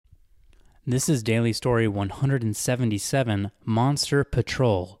This is Daily Story 177, Monster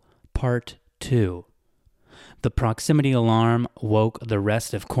Patrol, Part 2. The proximity alarm woke the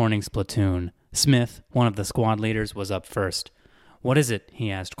rest of Corning's platoon. Smith, one of the squad leaders, was up first. "What is it?"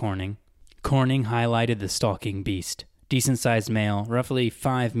 he asked Corning. Corning highlighted the stalking beast. Decent-sized male, roughly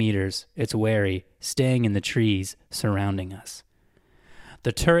 5 meters. It's wary, staying in the trees surrounding us.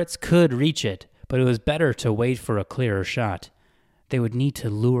 The turrets could reach it, but it was better to wait for a clearer shot. They would need to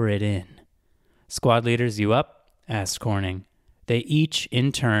lure it in. "Squad leaders, you up?" asked Corning. They each,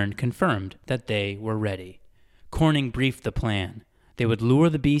 in turn, confirmed that they were ready. Corning briefed the plan. They would lure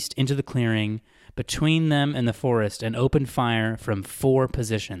the beast into the clearing between them and the forest and open fire from 4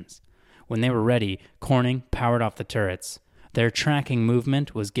 positions. When they were ready, Corning powered off the turrets. Their tracking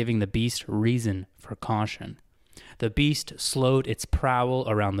movement was giving the beast reason for caution. The beast slowed its prowl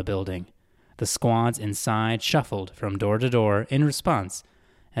around the building. The squads inside shuffled from door to door in response,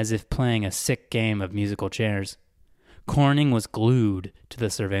 as if playing a sick game of musical chairs. Corning was glued to the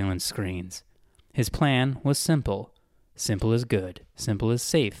surveillance screens. His plan was simple. Simple is good. Simple is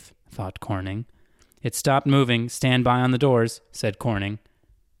safe, thought Corning. "It stopped moving. Stand by on the doors," said Corning.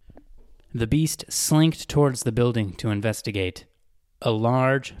 The beast slinked towards the building to investigate. A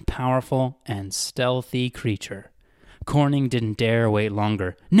large, powerful, and stealthy creature. Corning didn't dare wait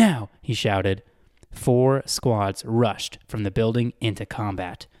longer. "Now!" he shouted. 4 squads rushed from the building into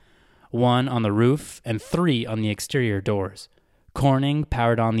combat. 1 on the roof and 3 on the exterior doors. Corning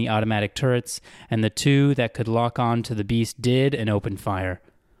powered on the automatic turrets, and the 2 that could lock on to the beast did and opened fire.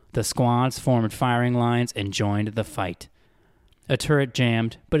 The squads formed firing lines and joined the fight. A turret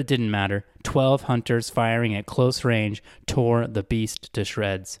jammed, but it didn't matter. 12 hunters firing at close range tore the beast to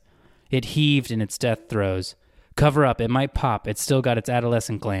shreds. It heaved in its death throes. "Cover up, it might pop. It's still got its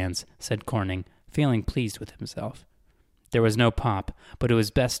adolescent glands," said Corning, feeling pleased with himself. There was no pop, but it was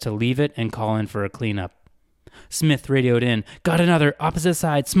best to leave it and call in for a cleanup. Smith radioed in, "Got another, opposite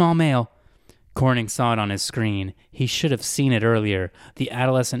side, small male." Corning saw it on his screen. He should have seen it earlier. The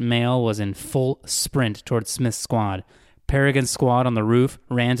adolescent male was in full sprint towards Smith's squad. Peregrina's squad on the roof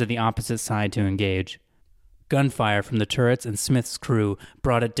ran to the opposite side to engage. Gunfire from the turrets and Smith's crew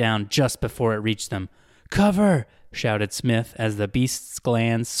brought it down just before it reached them. "Cover!" shouted Smith as the beast's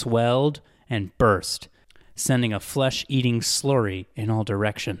glands swelled and burst, sending a flesh-eating slurry in all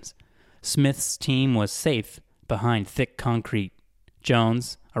directions. Smith's team was safe behind thick concrete.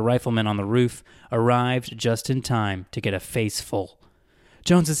 Jones, a rifleman on the roof, arrived just in time to get a face full.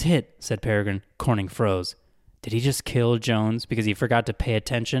 "Jones is hit," said Peregrine. Corning froze. Did he just kill Jones because he forgot to pay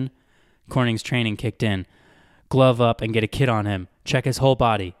attention? Corning's training kicked in. "Glove up and get a kit on him. Check his whole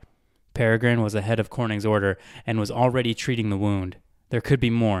body." Peregrine was ahead of Corning's order and was already treating the wound. There could be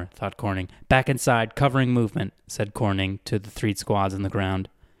more, thought Corning. "Back inside, covering movement," said Corning to the 3 squads on the ground.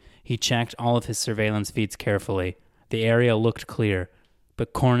 He checked all of his surveillance feeds carefully. The area looked clear,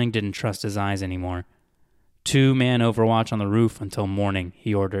 but Corning didn't trust his eyes anymore. 2-man overwatch on the roof until morning,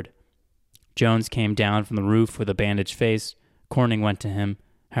 he ordered. Jones came down from the roof with a bandaged face. Corning went to him.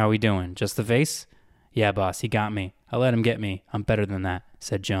 "How are we doing? Just the face?" "Yeah, boss, he got me. I let him get me. I'm better than that,"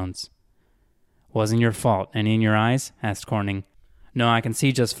 said Jones. "Wasn't your fault. Any in your eyes?" asked Corning. "No, I can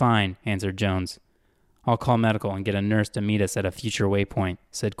see just fine," answered Jones. "I'll call medical and get a nurse to meet us at a future waypoint,"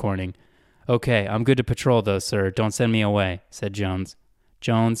 said Corning. "Okay, I'm good to patrol though, sir. Don't send me away," said Jones.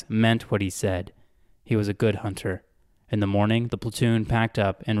 Jones meant what he said. He was a good hunter. In the morning, the platoon packed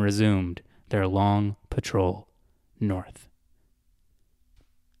up and resumed their long patrol north.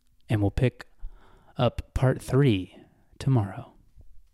 And we'll pick up part 3 tomorrow.